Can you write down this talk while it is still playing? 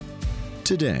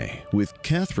Today with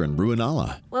Catherine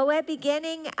Ruinala. Well, we're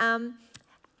beginning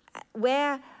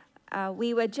where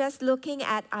we were just looking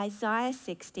at Isaiah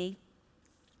 60.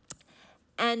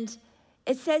 And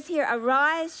it says here,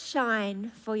 "Arise,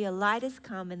 shine, for your light has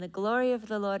come, and the glory of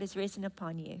the Lord is risen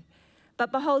upon you.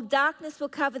 But behold, darkness will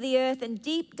cover the earth, and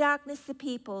deep darkness the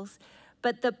peoples.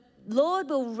 But the Lord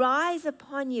will rise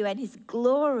upon you, and his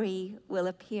glory will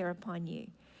appear upon you."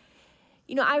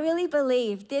 You know, I really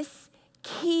believe this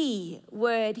key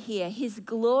word here, his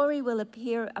glory will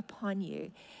appear upon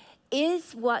you,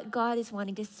 is what God is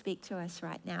wanting to speak to us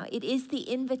right now. It is the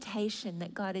invitation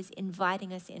that God is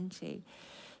inviting us into.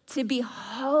 To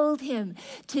behold him,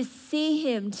 to see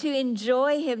him, to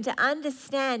enjoy him, to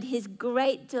understand his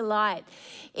great delight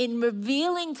in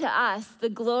revealing to us the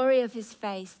glory of his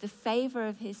face, the favor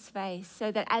of his face,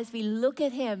 so that as we look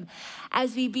at him,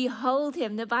 as we behold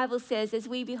him, the Bible says, as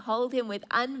we behold him with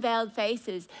unveiled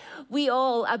faces, we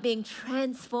all are being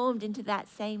transformed into that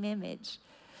same image.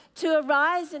 To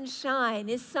arise and shine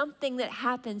is something that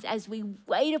happens as we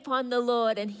wait upon the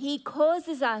Lord, and he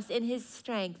causes us in his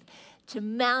strength to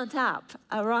mount up,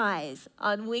 arise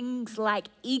on wings like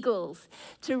eagles,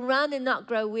 to run and not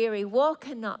grow weary, walk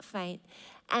and not faint,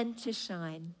 and to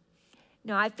shine.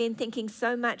 Now, I've been thinking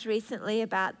so much recently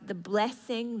about the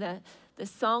blessing, the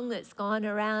song that's gone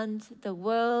around the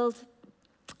world.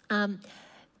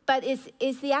 But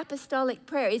is the apostolic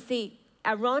prayer, is the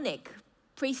Aaronic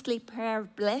priestly prayer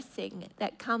of blessing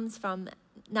that comes from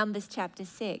Numbers chapter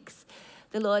 6.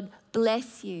 The Lord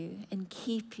bless you and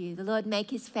keep you. The Lord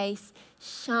make his face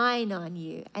shine on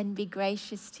you and be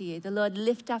gracious to you. The Lord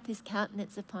lift up his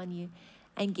countenance upon you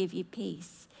and give you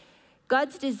peace.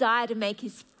 God's desire to make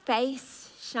his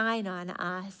face shine on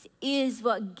us is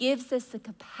what gives us the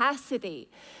capacity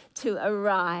to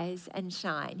arise and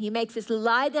shine. He makes us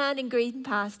lie down in green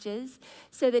pastures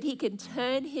so that he can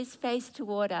turn his face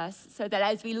toward us, so that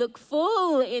as we look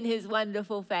full in his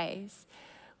wonderful face,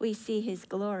 we see his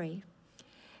glory.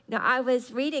 Now, I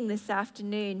was reading this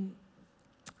afternoon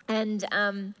and,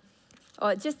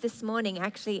 or just this morning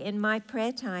actually, in my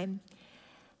prayer time,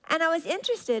 and I was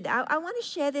interested. I want to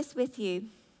share this with you.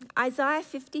 Isaiah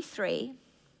 53,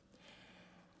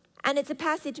 and it's a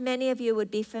passage many of you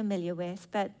would be familiar with,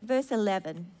 but verse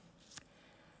 11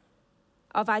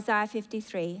 of Isaiah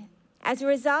 53. "As a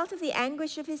result of the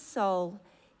anguish of his soul,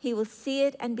 he will see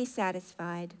it and be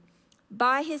satisfied.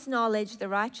 By his knowledge, the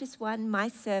righteous one, my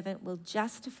servant, will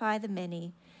justify the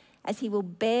many, as he will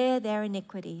bear their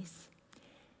iniquities.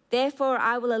 Therefore,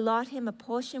 I will allot him a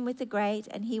portion with the great,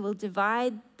 and he will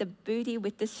divide the booty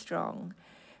with the strong,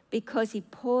 because he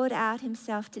poured out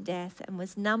himself to death and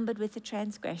was numbered with the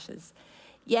transgressors.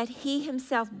 Yet he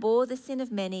himself bore the sin of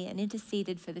many and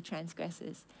interceded for the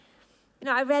transgressors." You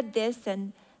know, I read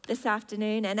this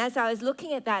afternoon, and as I was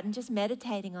looking at that and just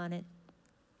meditating on it,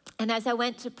 and as I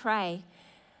went to pray,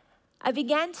 I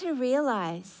began to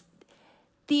realize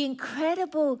the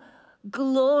incredible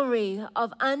glory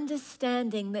of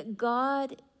understanding that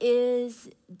God is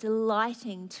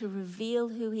delighting to reveal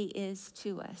who he is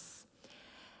to us.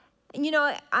 And you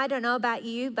know, I don't know about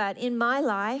you, but in my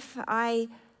life, I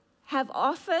have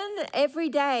often, every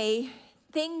day,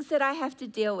 things that I have to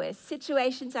deal with,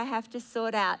 situations I have to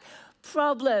sort out,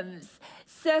 problems,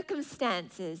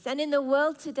 circumstances. And in the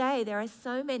world today, there are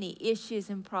so many issues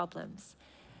and problems.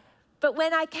 But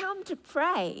when I come to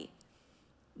pray,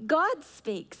 God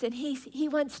speaks, and he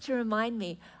wants to remind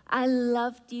me, I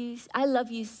love you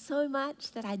so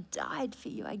much that I died for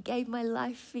you. I gave my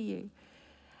life for you.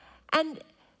 And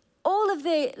all of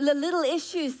the little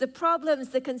issues, the problems,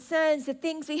 the concerns, the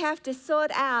things we have to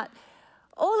sort out,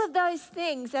 all of those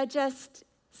things are just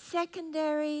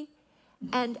secondary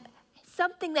and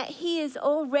something that he has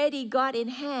already got in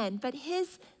hand. But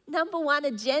his number one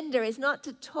agenda is not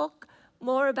to talk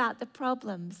more about the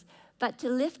problems, but to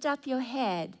lift up your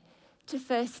head, to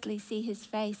firstly see his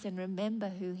face and remember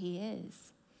who he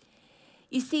is.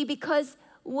 You see, because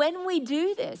when we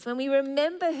do this, when we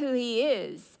remember who he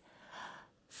is,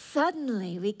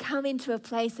 suddenly we come into a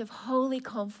place of holy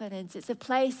confidence. It's a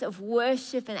place of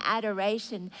worship and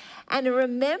adoration and a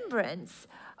remembrance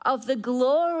of the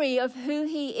glory of who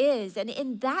he is. And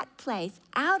in that place,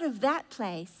 out of that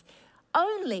place,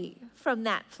 only from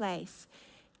that place,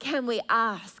 can we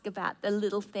ask about the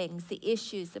little things, the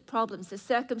issues, the problems, the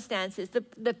circumstances,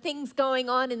 the things going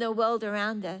on in the world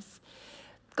around us.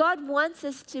 God wants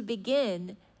us to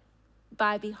begin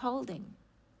by beholding.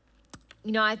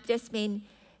 You know, I've just been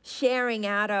sharing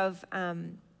out of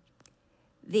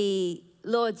the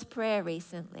Lord's Prayer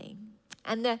recently.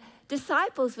 And the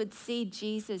disciples would see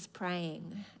Jesus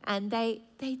praying. And they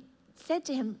said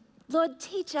to him, "Lord,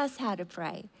 teach us how to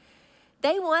pray."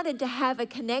 They wanted to have a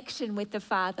connection with the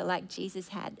Father like Jesus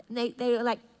had. And they were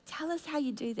like, tell us how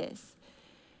you do this.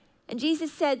 And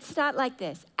Jesus said, start like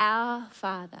this, our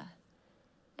Father.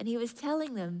 And he was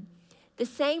telling them, the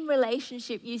same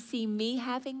relationship you see me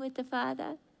having with the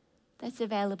Father, that's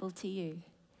available to you.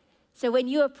 So when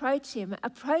you approach him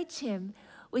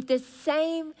with the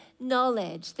same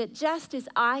knowledge that just as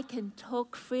I can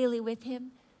talk freely with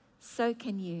him, so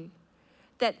can you.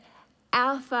 That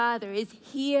our Father is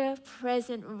here,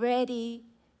 present, ready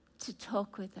to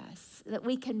talk with us, that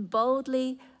we can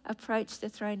boldly approach the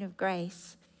throne of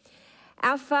grace.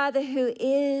 Our Father who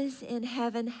is in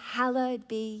heaven, hallowed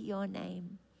be your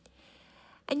name.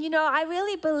 And I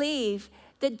really believe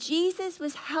that Jesus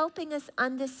was helping us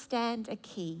understand a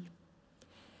key.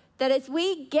 That as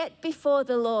we get before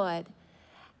the Lord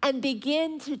and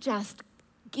begin to just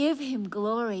give him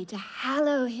glory, to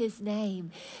hallow his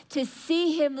name, to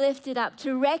see him lifted up,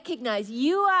 to recognize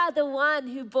you are the one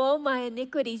who bore my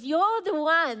iniquities. You're the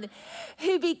one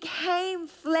who became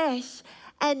flesh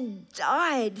and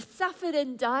died, suffered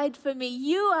and died for me.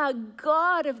 You are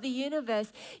God of the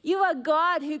universe. You are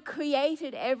God who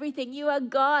created everything. You are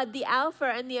God, the Alpha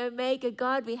and the Omega.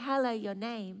 God, we hallow your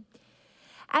name.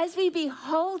 As we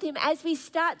behold him, as we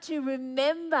start to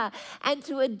remember and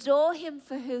to adore him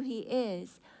for who he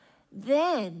is,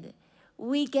 then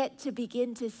we get to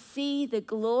begin to see the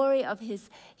glory of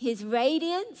his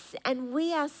radiance, and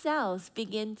we ourselves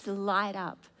begin to light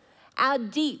up. Our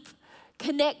deep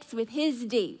connects with his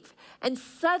deep, and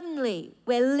suddenly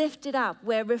we're lifted up,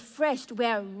 we're refreshed,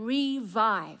 we're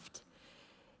revived.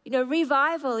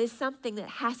 Revival is something that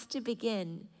has to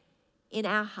begin in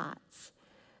our hearts.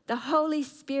 The Holy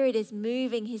Spirit is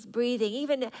moving, he's breathing.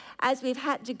 Even as we've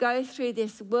had to go through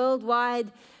this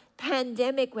worldwide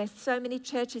pandemic where so many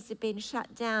churches have been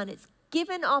shut down, it's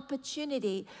given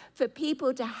opportunity for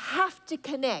people to have to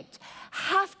connect,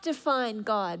 have to find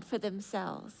God for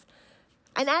themselves.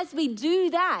 And as we do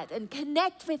that and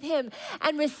connect with him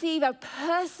and receive a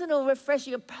personal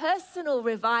refreshing, a personal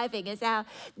reviving as our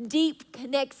deep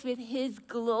connects with his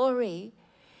glory,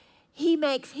 he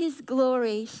makes his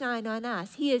glory shine on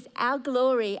us. He is our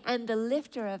glory and the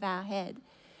lifter of our head.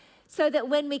 So that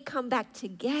when we come back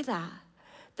together,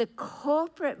 the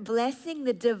corporate blessing,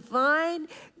 the divine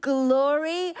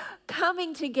glory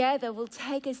coming together will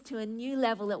take us to a new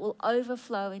level that will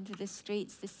overflow into the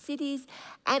streets. The cities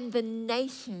and the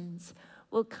nations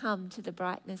will come to the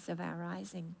brightness of our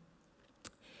rising.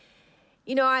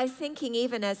 I was thinking,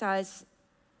 even as I was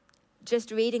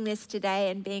just reading this today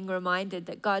and being reminded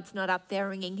that God's not up there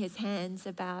wringing his hands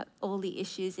about all the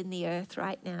issues in the earth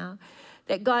right now,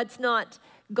 that God's not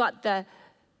got the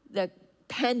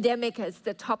pandemic as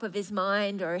the top of his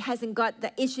mind, or hasn't got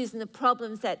the issues and the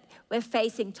problems that we're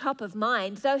facing top of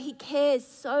mind, though he cares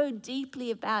so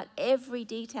deeply about every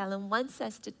detail and wants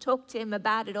us to talk to him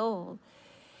about it all.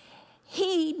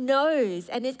 He knows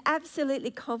and is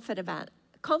absolutely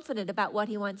confident about what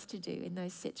he wants to do in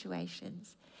those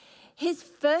situations. His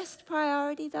first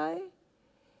priority, though,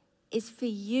 is for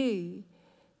you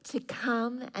to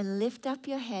come and lift up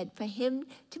your head, for him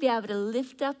to be able to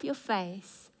lift up your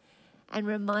face and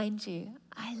remind you,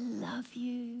 I love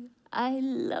you, I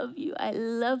love you, I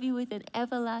love you with an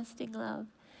everlasting love.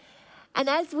 And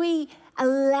as we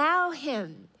allow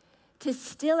him to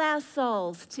still our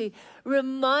souls, to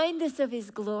remind us of his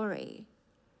glory,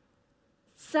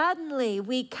 suddenly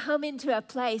we come into a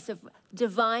place of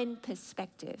divine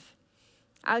perspective.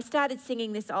 I started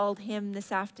singing this old hymn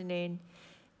this afternoon.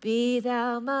 Be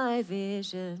thou my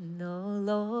vision, O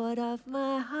Lord of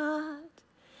my heart.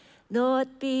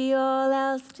 Naught be all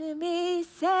else to me,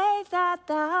 save that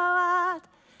thou art.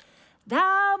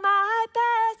 Thou my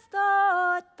best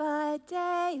thought by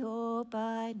day or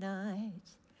by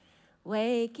night.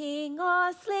 Waking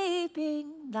or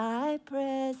sleeping, thy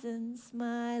presence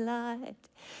my light.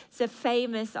 It's a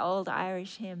famous old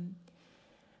Irish hymn.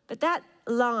 But that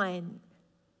line,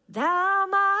 thou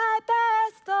my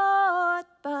best thought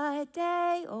by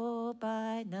day or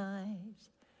by night,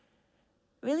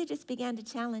 really just began to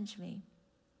challenge me.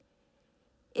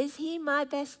 Is he my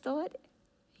best thought?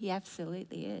 He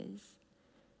absolutely is.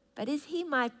 But is he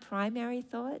my primary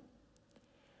thought?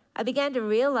 I began to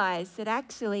realize that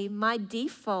actually my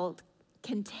default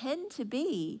can tend to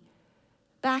be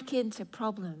back into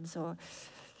problems or,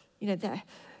 the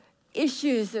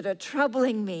issues that are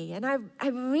troubling me. And I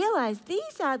realized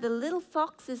these are the little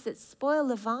foxes that spoil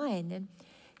the vine. And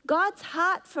God's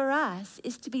heart for us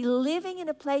is to be living in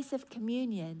a place of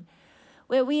communion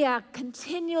where we are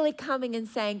continually coming and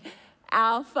saying,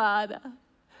 Our Father,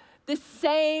 the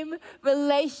same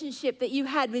relationship that you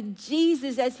had with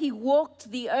Jesus as he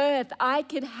walked the earth, I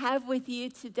can have with you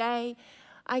today.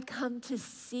 I come to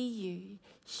see you.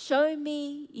 Show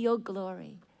me your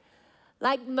glory.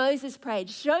 Like Moses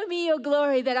prayed, show me your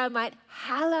glory that I might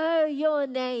hallow your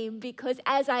name, because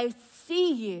as I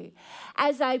see you,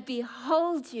 as I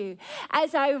behold you,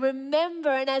 as I remember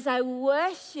and as I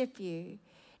worship you,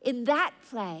 in that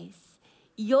place,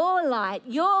 your light,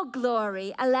 your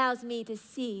glory allows me to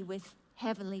see with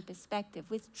heavenly perspective,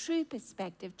 with true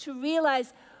perspective, to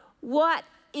realize what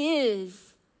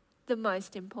is the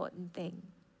most important thing.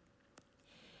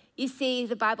 You see,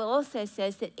 the Bible also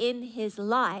says that in his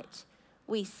light,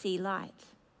 we see light.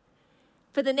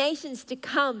 For the nations to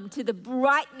come to the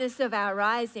brightness of our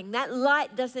rising, that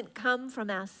light doesn't come from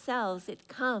ourselves, it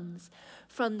comes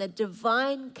from the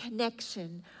divine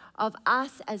connection of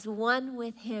us as one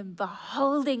with him,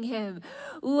 beholding him,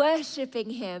 worshiping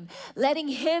him, letting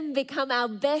him become our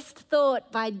best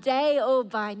thought by day or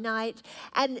by night,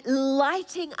 and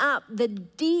lighting up the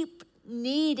deep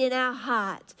need in our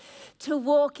heart to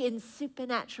walk in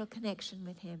supernatural connection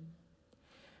with him.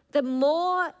 The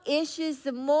more issues,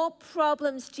 the more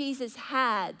problems Jesus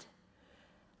had,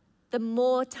 the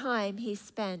more time he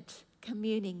spent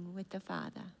communing with the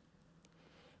Father.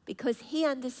 Because he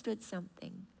understood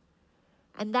something,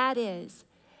 and that is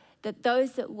that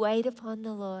those that wait upon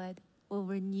the Lord will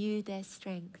renew their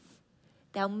strength.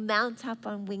 They'll mount up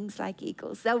on wings like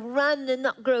eagles. They'll run and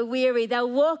not grow weary. They'll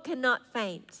walk and not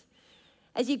faint.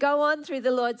 As you go on through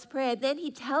the Lord's Prayer, then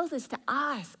he tells us to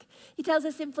ask. He tells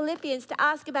us in Philippians to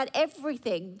ask about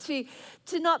everything,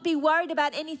 to not be worried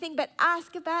about anything, but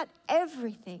ask about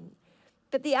everything.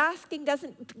 But the asking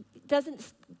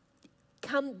doesn't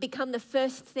become the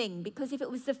first thing, because if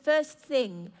it was the first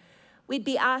thing, we'd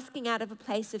be asking out of a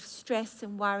place of stress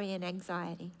and worry and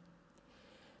anxiety.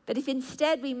 But if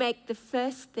instead we make the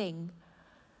first thing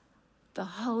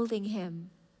beholding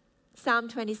him, Psalm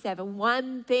 27,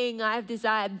 one thing I have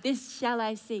desired, this shall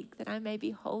I seek, that I may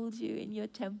behold you in your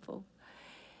temple.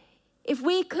 If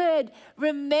we could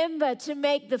remember to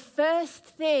make the first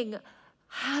thing,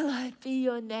 hallowed be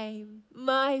your name,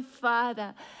 my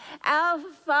Father, our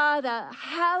Father,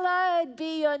 hallowed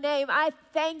be your name. I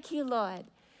thank you, Lord.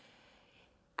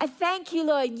 I thank you,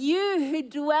 Lord, you who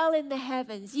dwell in the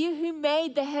heavens, you who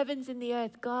made the heavens and the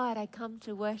earth. God, I come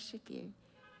to worship you.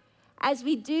 As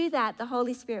we do that, the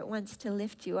Holy Spirit wants to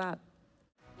lift you up.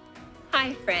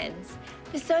 Hi, friends.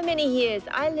 For so many years,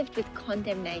 I lived with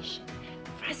condemnation,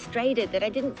 frustrated that I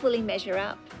didn't fully measure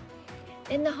up.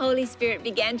 Then the Holy Spirit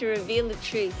began to reveal the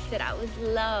truth that I was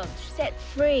loved, set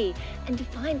free, and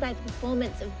defined by the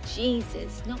performance of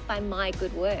Jesus, not by my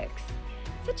good works.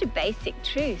 Such a basic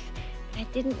truth, but I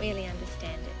didn't really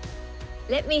understand it.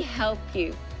 Let me help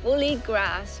you fully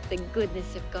grasp the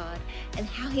goodness of God and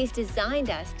how he's designed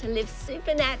us to live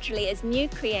supernaturally as new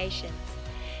creations.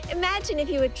 Imagine if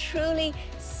you were truly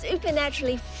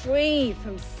supernaturally free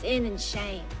from sin and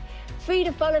shame, free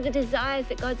to follow the desires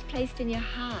that God's placed in your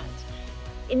heart.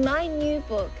 In my new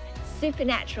book,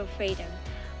 Supernatural Freedom,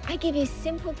 I give you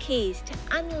simple keys to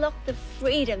unlock the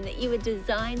freedom that you were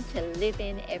designed to live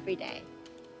in every day.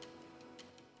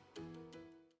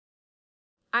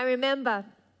 I remember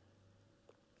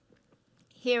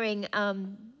hearing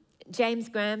James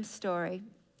Graham's story,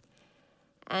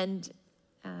 and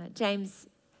James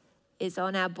is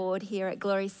on our board here at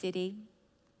Glory City,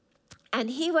 and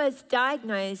he was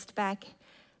diagnosed back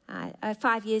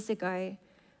 5 years ago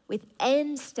with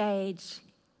end-stage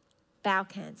bowel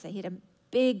cancer. He had a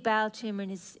big bowel tumor in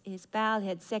his bowel. He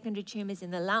had secondary tumors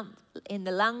in the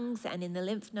lungs and in the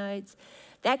lymph nodes.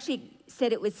 They actually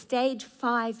said it was stage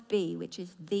 5B, which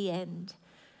is the end.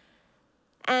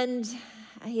 And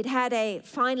he'd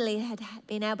finally had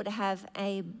been able to have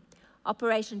a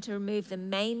operation to remove the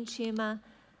main tumor,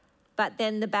 but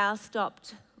then the bowel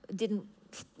didn't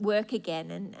work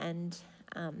again, and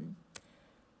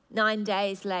 9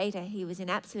 days later he was in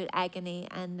absolute agony,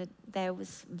 and there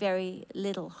was very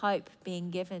little hope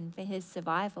being given for his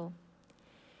survival.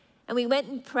 And we went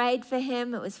and prayed for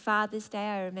him. It was Father's Day,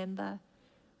 I remember.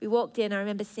 We walked in, I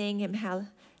remember seeing him,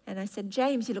 and I said,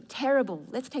 James, you look terrible.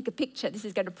 Let's take a picture. This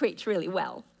is going to preach really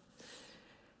well.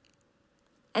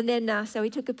 And then, so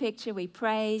we took a picture. We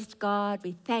praised God.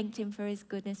 We thanked him for his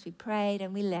goodness. We prayed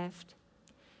and we left.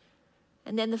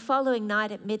 And then the following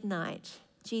night at midnight,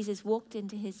 Jesus walked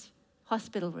into his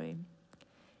hospital room,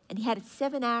 and he had a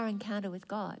 7-hour encounter with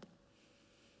God.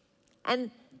 And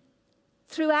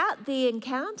throughout the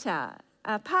encounter,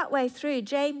 partway through,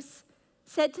 James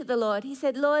said to the Lord, he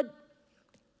said, Lord,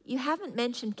 you haven't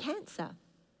mentioned cancer.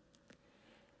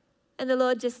 And the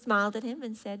Lord just smiled at him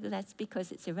and said, well, that's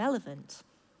because it's irrelevant.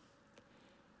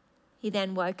 He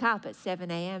then woke up at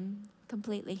 7 a.m.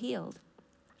 completely healed.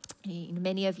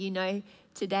 Many of you know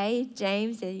today,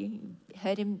 James, you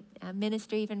heard him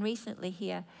minister even recently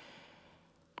here.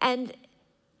 And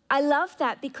I love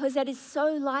that because that is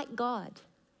so like God.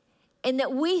 And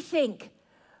that we think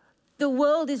the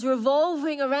world is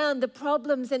revolving around the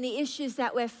problems and the issues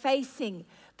that we're facing.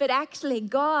 But actually,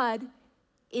 God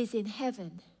is in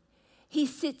heaven. He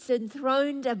sits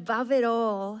enthroned above it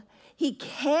all. He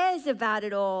cares about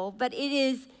it all, but it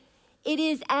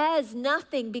is as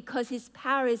nothing because his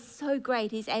power is so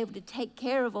great. He's able to take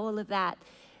care of all of that.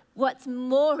 What's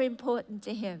more important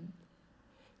to him?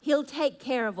 He'll take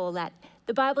care of all that.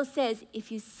 The Bible says,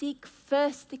 if you seek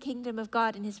first the kingdom of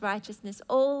God and his righteousness,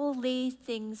 all these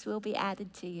things will be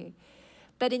added to you.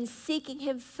 But in seeking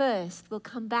him first, we'll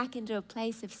come back into a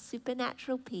place of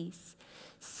supernatural peace,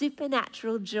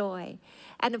 supernatural joy,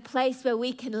 and a place where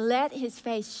we can let his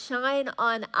face shine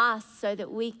on us so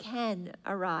that we can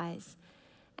arise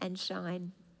and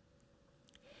shine.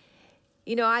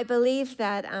 You know, I believe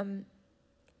that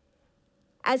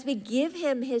as we give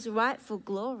him his rightful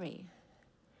glory,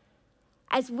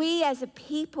 as we as a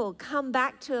people come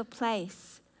back to a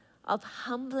place of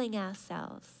humbling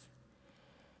ourselves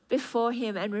before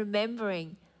him and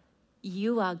remembering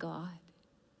you are God.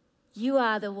 You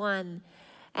are the one.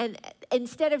 And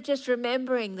instead of just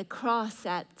remembering the cross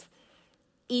at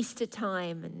Easter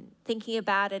time and thinking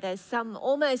about it as some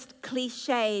almost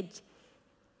cliched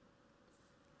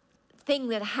thing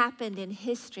that happened in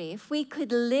history, if we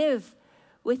could live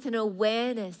with an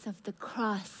awareness of the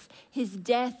cross, his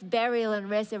death, burial, and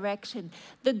resurrection,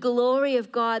 the glory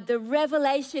of God, the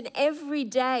revelation every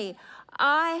day,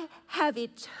 I have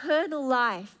eternal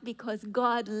life because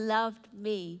God loved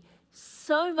me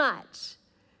so much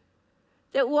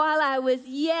that while I was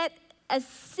yet a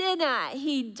sinner,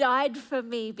 he died for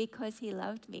me because he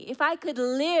loved me. If I could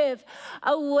live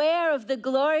aware of the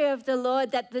glory of the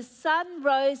Lord, that the sun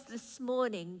rose this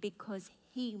morning because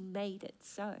he made it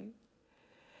so.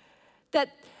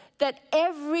 That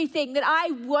everything, that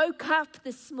I woke up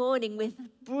this morning with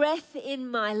breath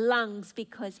in my lungs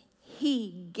because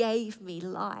he gave me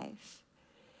life.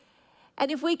 And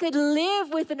if we could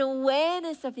live with an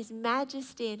awareness of his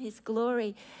majesty and his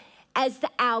glory as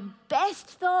our best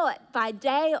thought by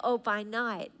day or by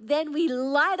night, then we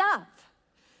light up.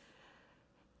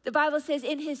 The Bible says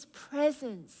in his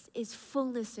presence is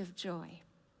fullness of joy.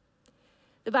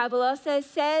 The Bible also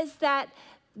says that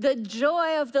the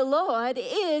joy of the Lord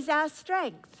is our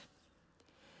strength.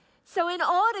 So in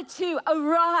order to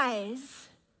arise,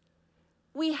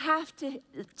 we have to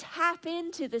tap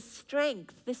into the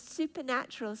strength, the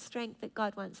supernatural strength that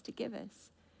God wants to give us.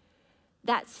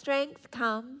 That strength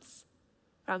comes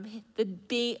from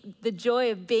the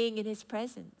joy of being in his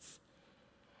presence.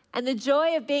 And the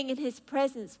joy of being in his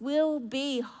presence will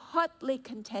be hotly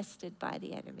contested by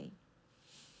the enemy.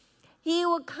 He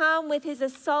will come with his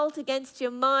assault against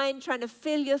your mind, trying to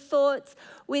fill your thoughts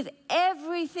with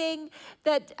everything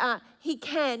that he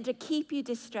can to keep you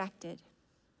distracted.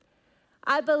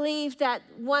 I believe that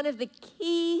one of the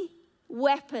key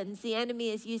weapons the enemy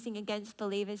is using against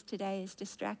believers today is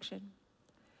distraction.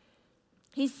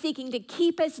 He's seeking to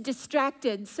keep us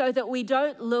distracted so that we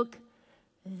don't look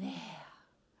there.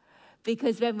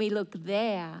 Because when we look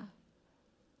there,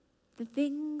 the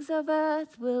things of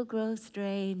earth will grow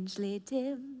strangely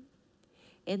dim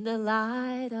in the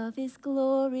light of his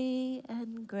glory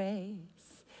and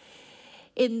grace.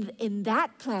 In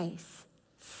that place,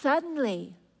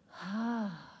 suddenly,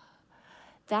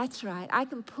 that's right, I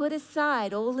can put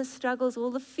aside all the struggles,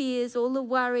 all the fears, all the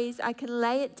worries. I can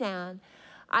lay it down.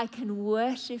 I can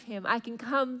worship him. I can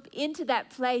come into that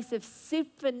place of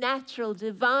supernatural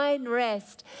divine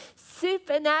rest,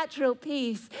 supernatural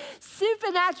peace,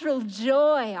 supernatural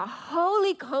joy, a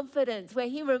holy confidence where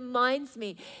he reminds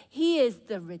me he is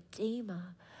the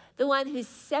Redeemer, the one who's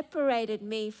separated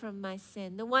me from my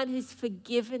sin, the one who's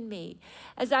forgiven me.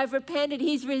 As I've repented,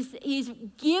 he's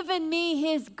given me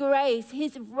his grace,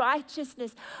 his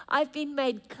righteousness. I've been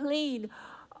made clean.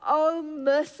 Oh,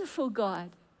 merciful God.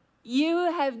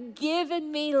 You have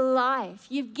given me life.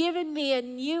 You've given me a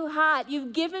new heart.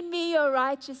 You've given me your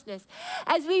righteousness.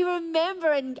 As we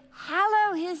remember and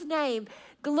hallow his name,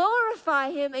 glorify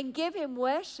him and give him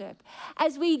worship,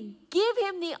 as we give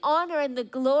him the honor and the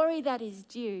glory that is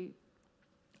due,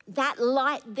 that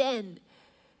light then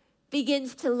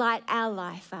begins to light our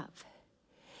life up.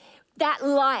 That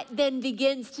light then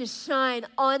begins to shine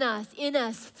on us, in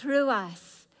us, through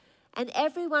us. And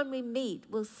everyone we meet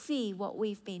will see what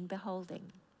we've been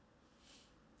beholding.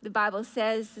 The Bible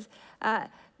says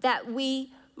that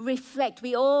we reflect,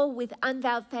 we all with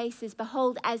unveiled faces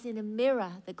behold as in a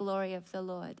mirror the glory of the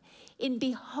Lord. In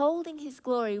beholding his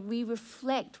glory, we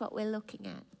reflect what we're looking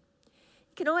at.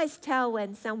 You can always tell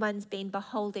when someone's been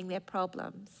beholding their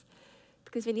problems,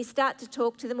 because when you start to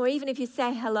talk to them, or even if you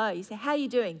say hello, you say, how are you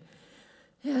doing?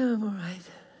 Yeah, I'm all right.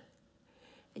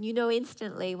 And you know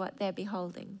instantly what they're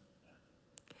beholding.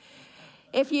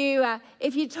 If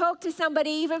you talk to somebody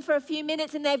even for a few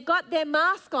minutes and they've got their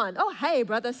mask on, oh, hey,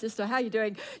 brother, sister, how are you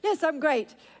doing? Yes, I'm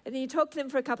great. And then you talk to them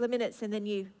for a couple of minutes and then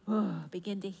you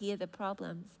begin to hear the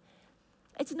problems.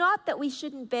 It's not that we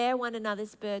shouldn't bear one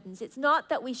another's burdens. It's not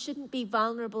that we shouldn't be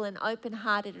vulnerable and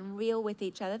open-hearted and real with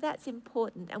each other. That's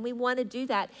important, and we want to do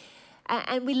that.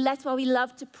 And that's why we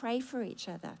love to pray for each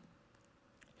other.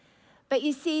 But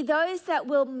you see, those that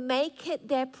will make it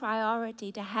their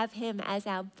priority to have him as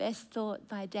our best thought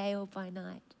by day or by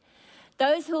night,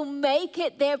 those who make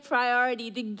it their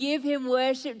priority to give him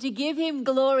worship, to give him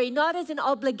glory, not as an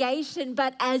obligation,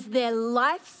 but as their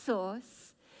life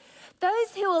source,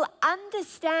 those who will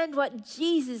understand what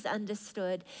Jesus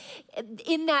understood,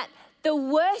 in that the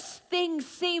worse things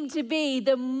seem to be,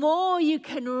 the more you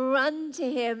can run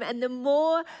to him and the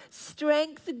more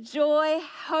strength, joy,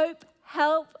 hope,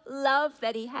 help, love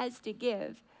that he has to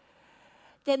give,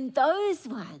 then those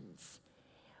ones,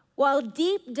 while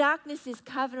deep darkness is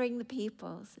covering the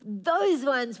peoples, those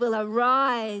ones will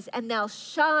arise and they'll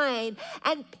shine,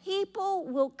 and people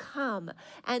will come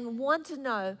and want to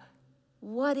know,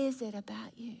 what is it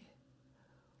about you?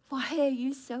 Why are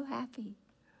you so happy?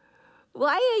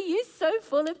 Why are you so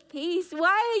full of peace? Why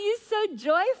are you so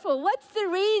joyful? What's the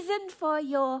reason for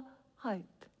your hope?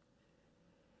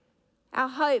 Our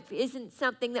hope isn't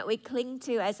something that we cling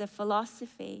to as a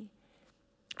philosophy.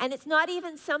 And it's not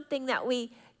even something that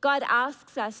God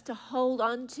asks us to hold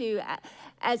on to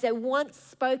as a once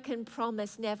spoken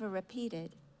promise never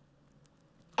repeated.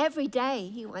 Every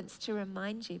day he wants to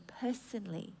remind you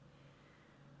personally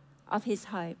of his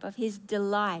hope, of his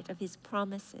delight, of his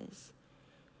promises.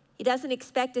 He doesn't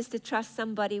expect us to trust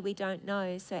somebody we don't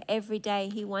know. So every day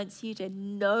he wants you to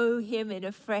know him in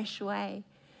a fresh way,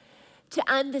 to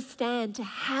understand, to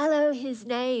hallow his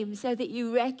name so that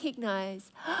you recognize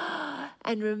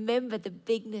and remember the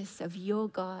bigness of your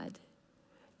God,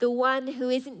 the one who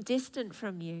isn't distant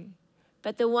from you,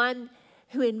 but the one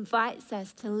who invites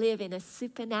us to live in a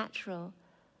supernatural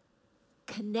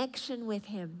connection with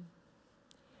him.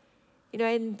 You know,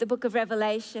 in the book of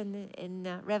Revelation, in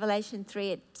Revelation 3,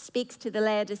 it speaks to the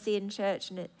Laodicean church,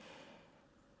 and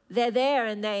they're there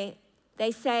and they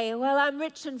say, well, I'm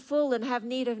rich and full and have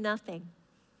need of nothing.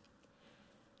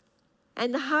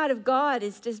 And the heart of God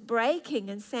is just breaking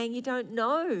and saying, you don't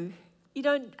know. You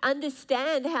don't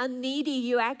understand how needy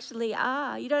you actually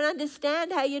are. You don't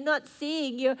understand how you're not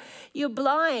seeing. You're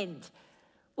blind.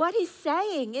 What he's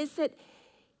saying is that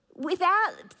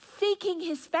without seeking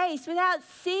his face, without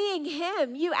seeing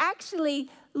him, you actually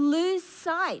lose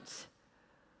sight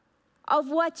of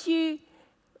what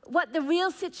the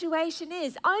real situation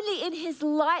is. Only in his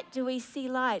light do we see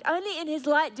light. Only in his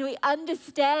light do we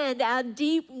understand our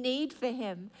deep need for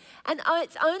him. And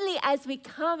it's only as we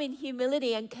come in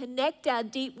humility and connect our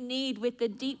deep need with the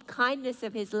deep kindness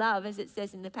of his love, as it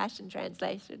says in the Passion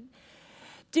Translation,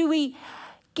 do we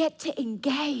get to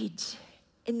engage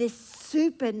in this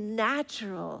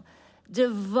supernatural,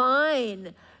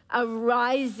 divine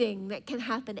arising that can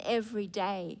happen every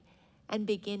day and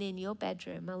begin in your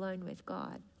bedroom alone with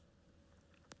God.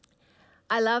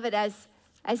 I love it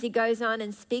as he goes on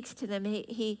and speaks to them.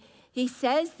 He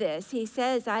says this. He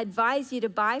says, I advise you to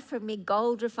buy from me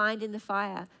gold refined in the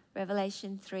fire,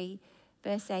 Revelation 3,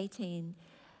 verse 18,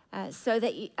 so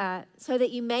that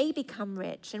you may become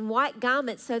rich, and white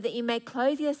garments so that you may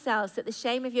clothe yourselves, that the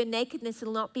shame of your nakedness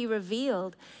will not be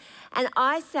revealed, and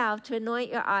eye salve to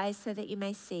anoint your eyes so that you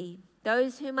may see.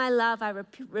 Those whom I love, I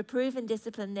reprove and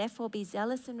discipline. Therefore, be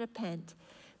zealous and repent.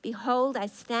 Behold, I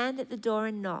stand at the door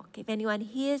and knock. If anyone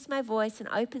hears my voice and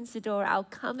opens the door, I'll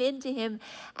come into him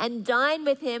and dine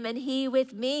with him and he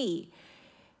with me.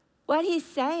 What he's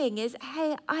saying is,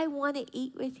 hey, I want to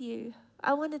eat with you.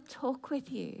 I want to talk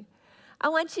with you. I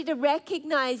want you to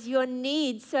recognize your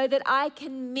need so that I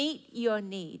can meet your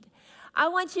need. I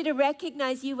want you to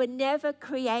recognize you were never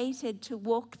created to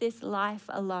walk this life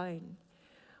alone,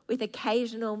 with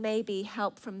occasional maybe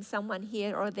help from someone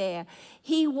here or there.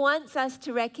 He wants us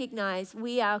to recognize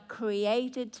we are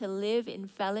created to live in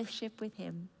fellowship with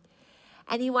him.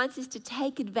 And he wants us to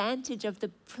take advantage of the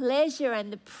pleasure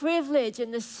and the privilege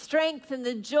and the strength and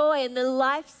the joy and the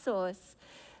life source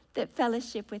that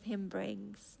fellowship with him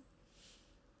brings.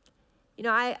 You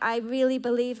know, I really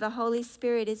believe the Holy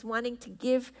Spirit is wanting to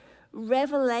give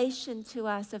revelation to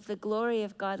us of the glory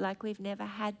of God like we've never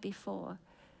had before.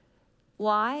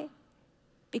 Why?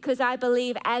 Because I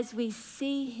believe as we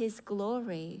see his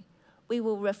glory, we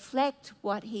will reflect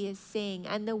what he is seeing.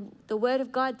 And the word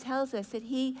of God tells us that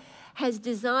he has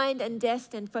designed and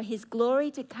destined for his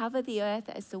glory to cover the earth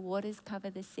as the waters cover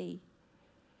the sea.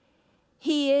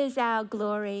 He is our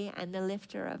glory and the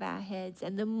lifter of our heads.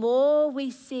 And the more we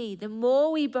see, the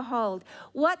more we behold,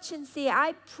 watch and see.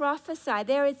 I prophesy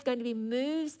there is going to be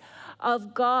moves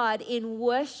of God in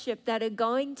worship that are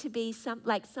going to be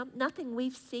nothing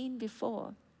we've seen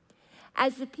before.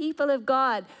 As the people of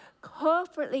God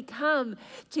corporately come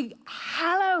to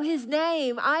hallow his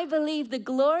name, I believe the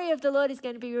glory of the Lord is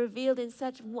going to be revealed in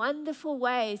such wonderful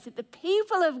ways that the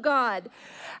people of God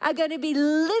are going to be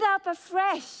lit up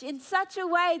afresh in such a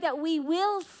way that we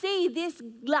will see this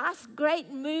last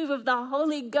great move of the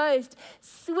Holy Ghost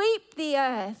sweep the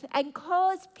earth and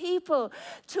cause people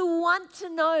to want to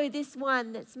know this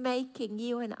one that's making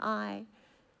you and I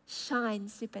shine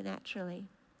supernaturally.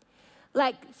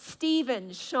 Like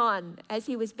Stephen shone as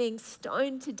he was being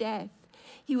stoned to death.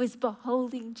 He was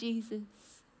beholding Jesus.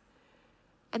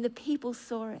 And the people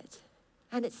saw it.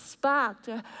 And it sparked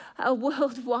a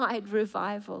worldwide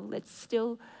revival that's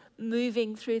still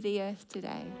moving through the earth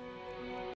today.